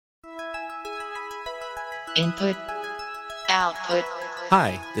Input, output.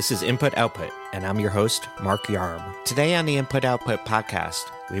 Hi, this is Input Output, and I'm your host, Mark Yarm. Today on the Input Output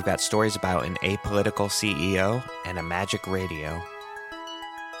podcast, we've got stories about an apolitical CEO and a magic radio.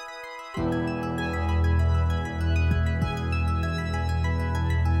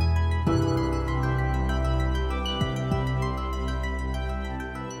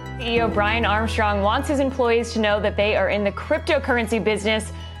 CEO Brian Armstrong wants his employees to know that they are in the cryptocurrency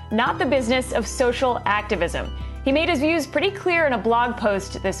business, not the business of social activism. He made his views pretty clear in a blog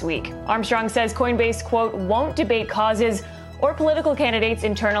post this week. Armstrong says Coinbase, quote, won't debate causes or political candidates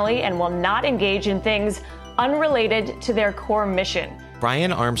internally and will not engage in things unrelated to their core mission.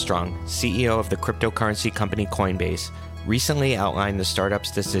 Brian Armstrong, CEO of the cryptocurrency company Coinbase, recently outlined the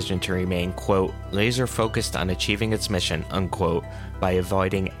startup's decision to remain, quote, laser focused on achieving its mission, unquote, by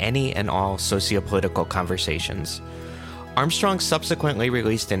avoiding any and all sociopolitical conversations. Armstrong subsequently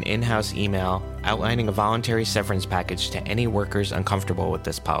released an in-house email outlining a voluntary severance package to any workers uncomfortable with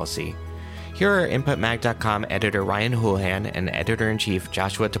this policy. Here are InputMag.com editor Ryan Houlihan and editor-in-chief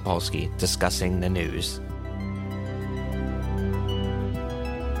Joshua Topolsky discussing the news.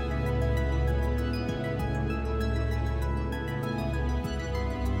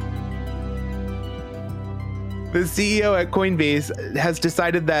 The CEO at Coinbase has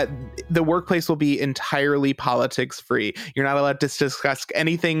decided that the workplace will be entirely politics free. You're not allowed to discuss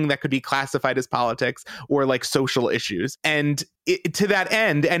anything that could be classified as politics or like social issues. And to that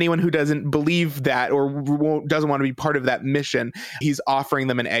end, anyone who doesn't believe that or doesn't want to be part of that mission, he's offering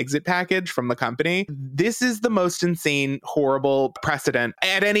them an exit package from the company. This is the most insane, horrible precedent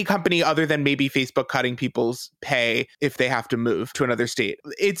at any company other than maybe Facebook cutting people's pay if they have to move to another state.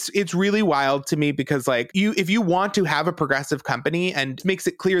 It's really wild to me because if you want to have a progressive company and makes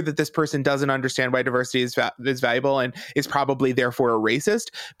it clear that this person doesn't understand why diversity is valuable and is probably therefore a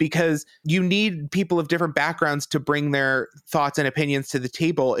racist, because you need people of different backgrounds to bring their thoughts and opinions to the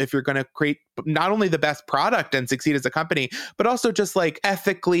table if you're going to create not only the best product and succeed as a company, but also just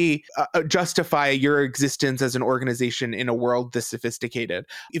ethically justify your existence as an organization in a world this sophisticated.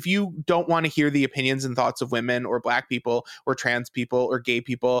 If you don't want to hear the opinions and thoughts of women or Black people or trans people or gay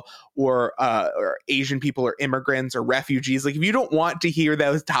people or Asian people or immigrants or refugees, if you don't want to hear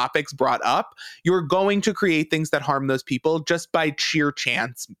those topics brought up, you're going to create things that harm those people just by sheer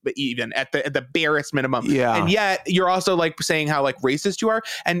chance, even at the barest minimum. Yeah. And yet you're also saying how racist you are.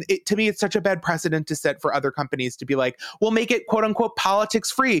 And to me, it's such a bad precedent to set for other companies to be we'll make it quote unquote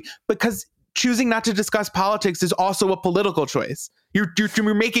politics free, because choosing not to discuss politics is also a political choice. You're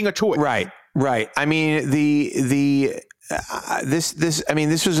making a choice. Right. I mean, this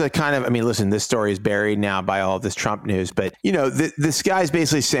was a kind of, listen, this story is buried now by all of this Trump news, but this guy's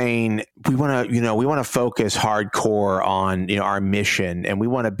basically saying we want to focus hardcore on, our mission, and we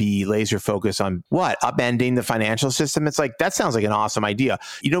want to be laser focused on what? Upending the financial system. It's that sounds like an awesome idea.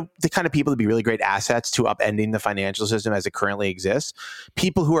 The kind of people that be really great assets to upending the financial system as it currently exists,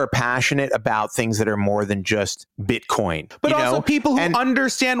 people who are passionate about things that are more than just Bitcoin. But also people who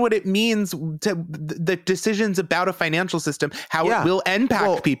understand what it means to the decisions about a financial system, how it will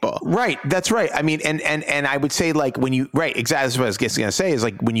impact people. Right. That's right. And I would say when you, right, exactly that's what I was going to say is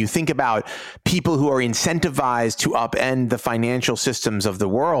when you think about people who are incentivized to upend the financial systems of the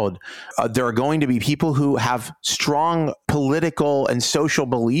world, there are going to be people who have strong political and social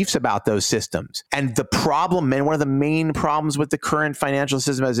beliefs about those systems. And the problem, and one of the main problems with the current financial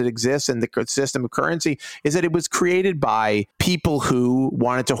system as it exists and the system of currency, is that it was created by people who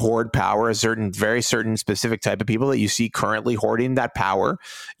wanted to hoard power, a very certain specific type of people that you see currently hoarding that power,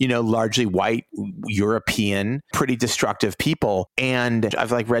 largely white, European, pretty destructive people. And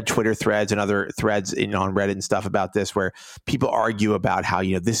I've read Twitter threads and other threads on Reddit and stuff about this, where people argue about how,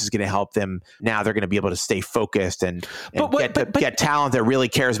 this is going to help them. Now they're going to be able to stay focused and get talent that really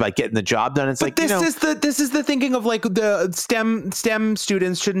cares about getting the job done. It's this is the thinking of the STEM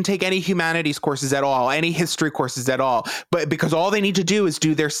students shouldn't take any humanities courses at all, any history courses at all, but because all they need to do is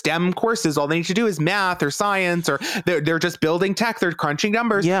do their STEM courses, all they need to do is math or science, or they're just building tech, they're crunching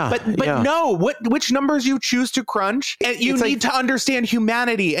numbers. No, which numbers you choose to crunch, and you need to understand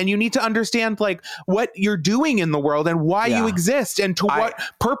humanity, and you need to understand what you're doing in the world and why you exist and to what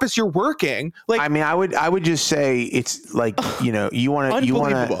purpose you're working. I would just say it's you want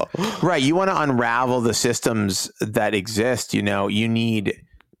to unravel the systems that exist. You need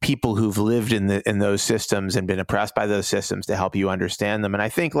people who've lived in those systems and been oppressed by those systems to help you understand them. And I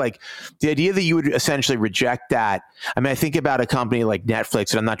think the idea that you would essentially reject that. I think about a company like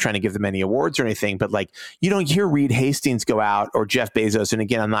Netflix, and I'm not trying to give them any awards or anything, but you don't hear Reed Hastings go out, or Jeff Bezos. And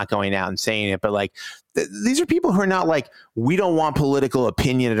again, I'm not going out and saying it, but these are people who are not like, we don't want political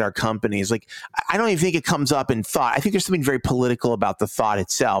opinion at our companies. Like, I don't even think it comes up in thought. I think there's something very political about the thought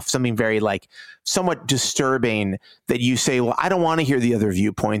itself, something very like somewhat disturbing that you say, well, I don't want to hear the other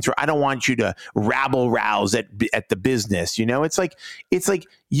viewpoints, or I don't want you to rabble rouse at the business. You know, it's like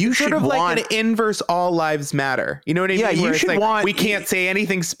you should sort of want like an inverse all lives matter. You know what I mean? Yeah, you should want. We can't say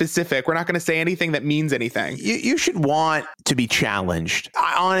anything specific. We're not going to say anything that means anything. You should want to be challenged.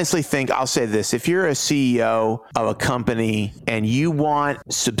 I honestly think, I'll say this, if you're a CEO of a company and you want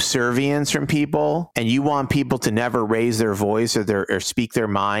subservience from people and you want people to never raise their voice or speak their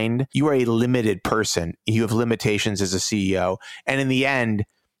mind, you are a limited person. You have limitations as a CEO. And in the end,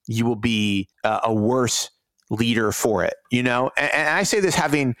 you will be a worse leader for it, you know? And I say this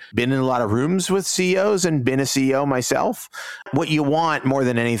having been in a lot of rooms with CEOs and been a CEO myself. What you want more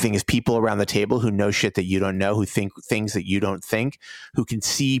than anything is people around the table who know shit that you don't know, who think things that you don't think, who can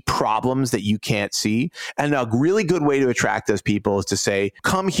see problems that you can't see. And a really good way to attract those people is to say,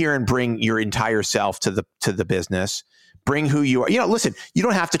 come here and bring your entire self to the business. Bring who you are. You know, listen, you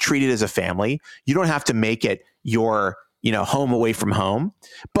don't have to treat it as a family. You don't have to make it your home away from home,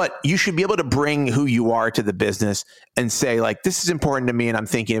 but you should be able to bring who you are to the business and say, like, this is important to me and I'm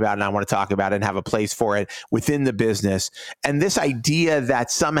thinking about it and I want to talk about it and have a place for it within the business. And this idea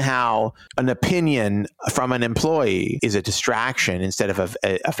that somehow an opinion from an employee is a distraction instead of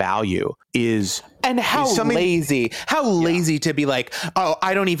a value is... And how lazy to be like, oh,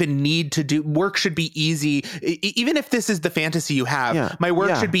 I don't even need to do work, should be easy. Even if this is the fantasy you have, my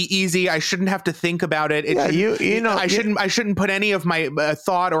work should be easy. I shouldn't have to think about it. I shouldn't put any of my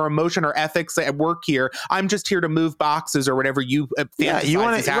thought or emotion or ethics at work here. I'm just here to move boxes or whatever you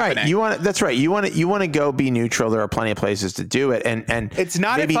fantasize is happening. That's right. You want to go be neutral. There are plenty of places to do it. And it's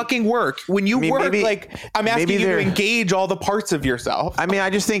not a fucking work. When you work, like, I'm asking you to engage all the parts of yourself. I mean,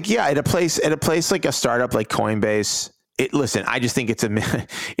 I just think, at a place like a startup like Coinbase, I just think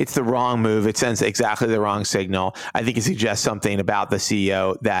it's the wrong move. It sends exactly the wrong signal. I think it suggests something about the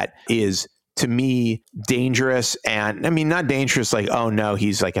CEO that is, to me, dangerous. And I mean, not dangerous like, oh no,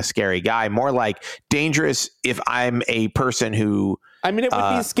 he's like a scary guy. More like dangerous if I'm a person who... I mean, it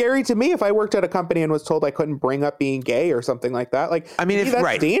would be scary to me if I worked at a company and was told I couldn't bring up being gay or something like that. Like, I mean,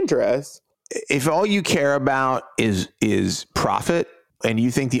 that's dangerous. If all you care about is profit, and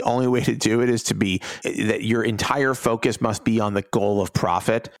you think the only way to do it is to be that your entire focus must be on the goal of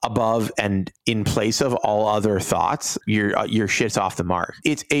profit above and in place of all other thoughts, your shit's off the mark.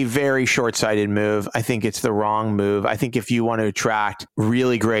 It's a very short-sighted move. I think it's the wrong move. I think if you want to attract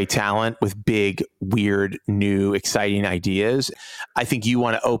really great talent with big, weird, new, exciting ideas, I think you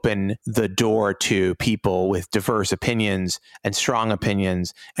want to open the door to people with diverse opinions and strong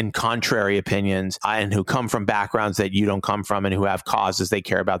opinions and contrary opinions, and who come from backgrounds that you don't come from and who have causes they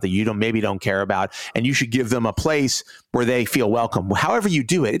care about that you don't care about, and you should give them a place where they feel welcome. However you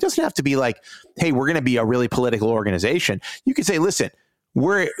do it, it doesn't have to be like, hey, we're going to be a really political organization. You could say, listen,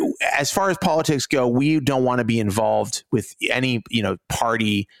 as far as politics go, we don't want to be involved with any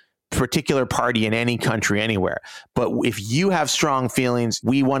particular party in any country anywhere. But if you have strong feelings,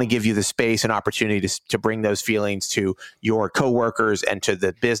 we want to give you the space and opportunity to bring those feelings to your coworkers and to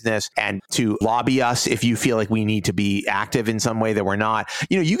the business, and to lobby us if you feel like we need to be active in some way that we're not.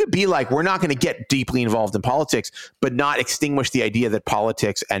 You could be like, we're not going to get deeply involved in politics, but not extinguish the idea that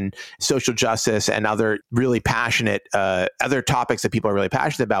politics and social justice and other really passionate, other topics that people are really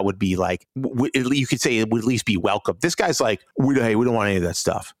passionate about would be like, you could say it would at least be welcome. This guy's like, we don't want any of that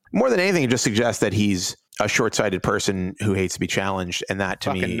stuff. More than anything, it just suggests that he's a short-sighted person who hates to be challenged, and that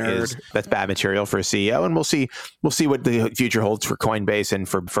to me that's bad material for a CEO. And we'll see what the future holds for Coinbase and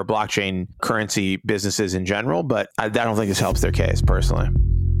for blockchain currency businesses in general. But I don't think this helps their case personally.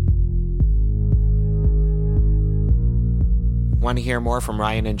 Want to hear more from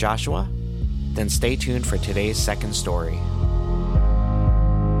Ryan and Joshua? Then stay tuned for today's second story.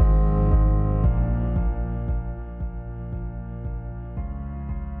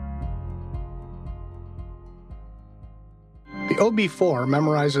 The OB4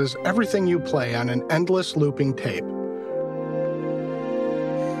 memorizes everything you play on an endless looping tape.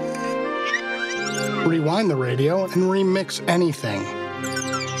 Rewind the radio and remix anything.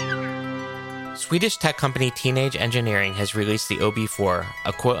 Swedish tech company Teenage Engineering has released the OB4,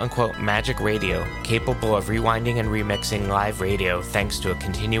 a quote-unquote magic radio capable of rewinding and remixing live radio thanks to a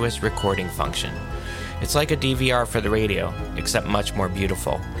continuous recording function. It's like a DVR for the radio, except much more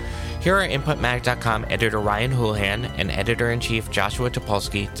beautiful. Here are InputMag.com editor Ryan Houlihan and editor-in-chief Joshua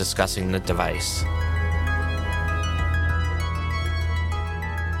Topolsky discussing the device.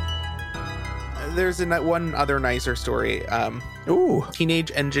 there's one other nicer story.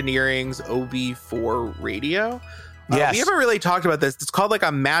 Teenage Engineering's OB4 radio. Yes. We haven't really talked about this. It's called like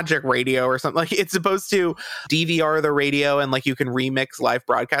a magic radio or something. Like it's supposed to DVR the radio and like you can remix live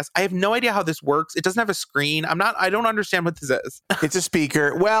broadcasts. I have no idea how this works. It doesn't have a screen. I don't understand what this is. It's a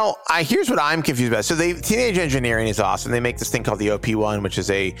speaker. Well, here's what I'm confused about. So Teenage Engineering is awesome. They make this thing called the OP1, which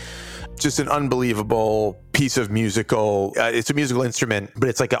is just an unbelievable piece of musical. It's a musical instrument, but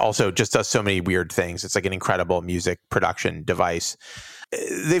it's like also just does so many weird things. It's like an incredible music production device.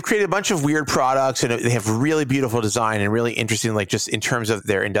 They've created a bunch of weird products and they have really beautiful design and really interesting, like just in terms of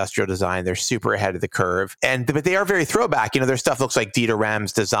their industrial design, they're super ahead of the curve. But they are very throwback. Their stuff looks like Dieter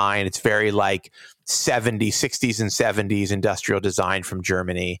Rams design. It's very like 60s and 70s industrial design from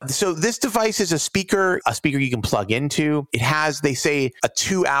Germany. So this device is a speaker you can plug into. It has, they say, a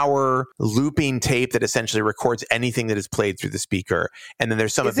 2-hour looping tape that essentially records anything that is played through the speaker. And then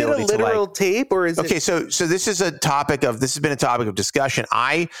there's some ability to Is it a literal tape or is it? Okay, so this has been a topic of discussion.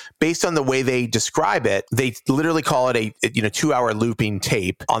 Based on the way they describe it, they literally call it a 2-hour looping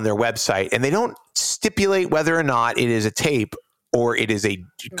tape on their website. And they don't stipulate whether or not it is a tape or it is a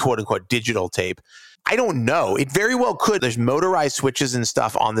quote unquote digital tape. I don't know. It very well could. There's motorized switches and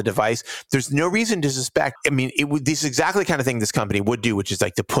stuff on the device. There's no reason to suspect. I mean, this is exactly the kind of thing this company would do, which is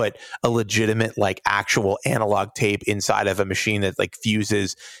like to put a legitimate, like actual analog tape inside of a machine that like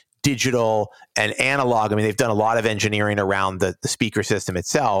fuses digital and analog. I mean, they've done a lot of engineering around the speaker system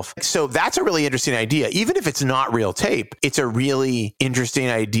itself. So that's a really interesting idea. Even if it's not real tape, it's a really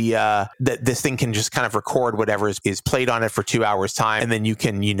interesting idea that this thing can just kind of record whatever is played on it for 2 hours time. And then you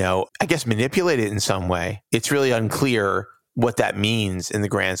can, I guess, manipulate it in some way. It's really unclear what that means in the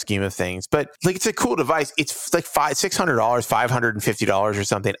grand scheme of things. But like, it's a cool device. It's like $600, $550 or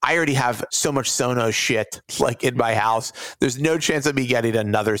something. I already have so much Sonos shit like in my house. There's no chance of me getting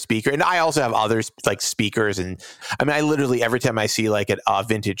another speaker. And I also have other like speakers. And I mean, I literally, every time I see like a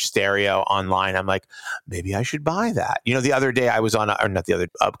vintage stereo online, I'm like, maybe I should buy that. The other day I was a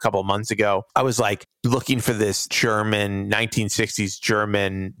couple of months ago, I was like looking for this 1960s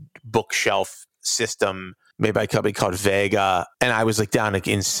German bookshelf system made by a company called Vega. And I was like down an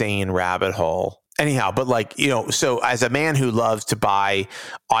insane rabbit hole. Anyhow, but like, so as a man who loves to buy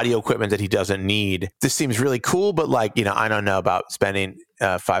audio equipment that he doesn't need, this seems really cool. But like, I don't know about spending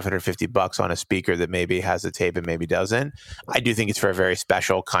 $550 on a speaker that maybe has a tape and maybe doesn't. I do think it's for a very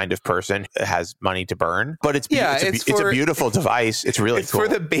special kind of person that has money to burn. But it's a beautiful device. It's really cool. It's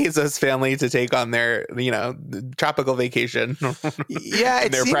for the Bezos family to take on their, tropical vacation. Yeah,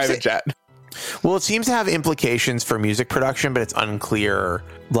 in their private jet. Well, it seems to have implications for music production, but it's unclear,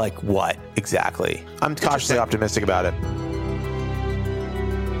 like, what exactly. I'm cautiously optimistic about it.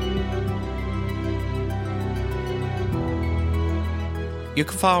 You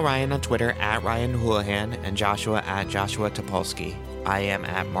can follow Ryan on Twitter at Ryan Houlihan and Joshua at Joshua Topolsky. I am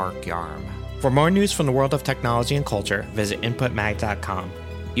at Mark Yarm. For more news from the world of technology and culture, visit inputmag.com.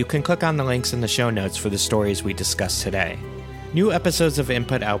 You can click on the links in the show notes for the stories we discussed today. New episodes of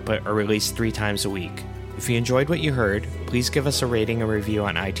Input Output are released 3 times a week. If you enjoyed what you heard, please give us a rating and review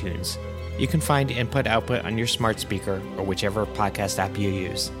on iTunes. You can find Input Output on your smart speaker or whichever podcast app you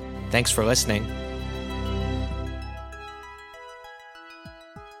use. Thanks for listening.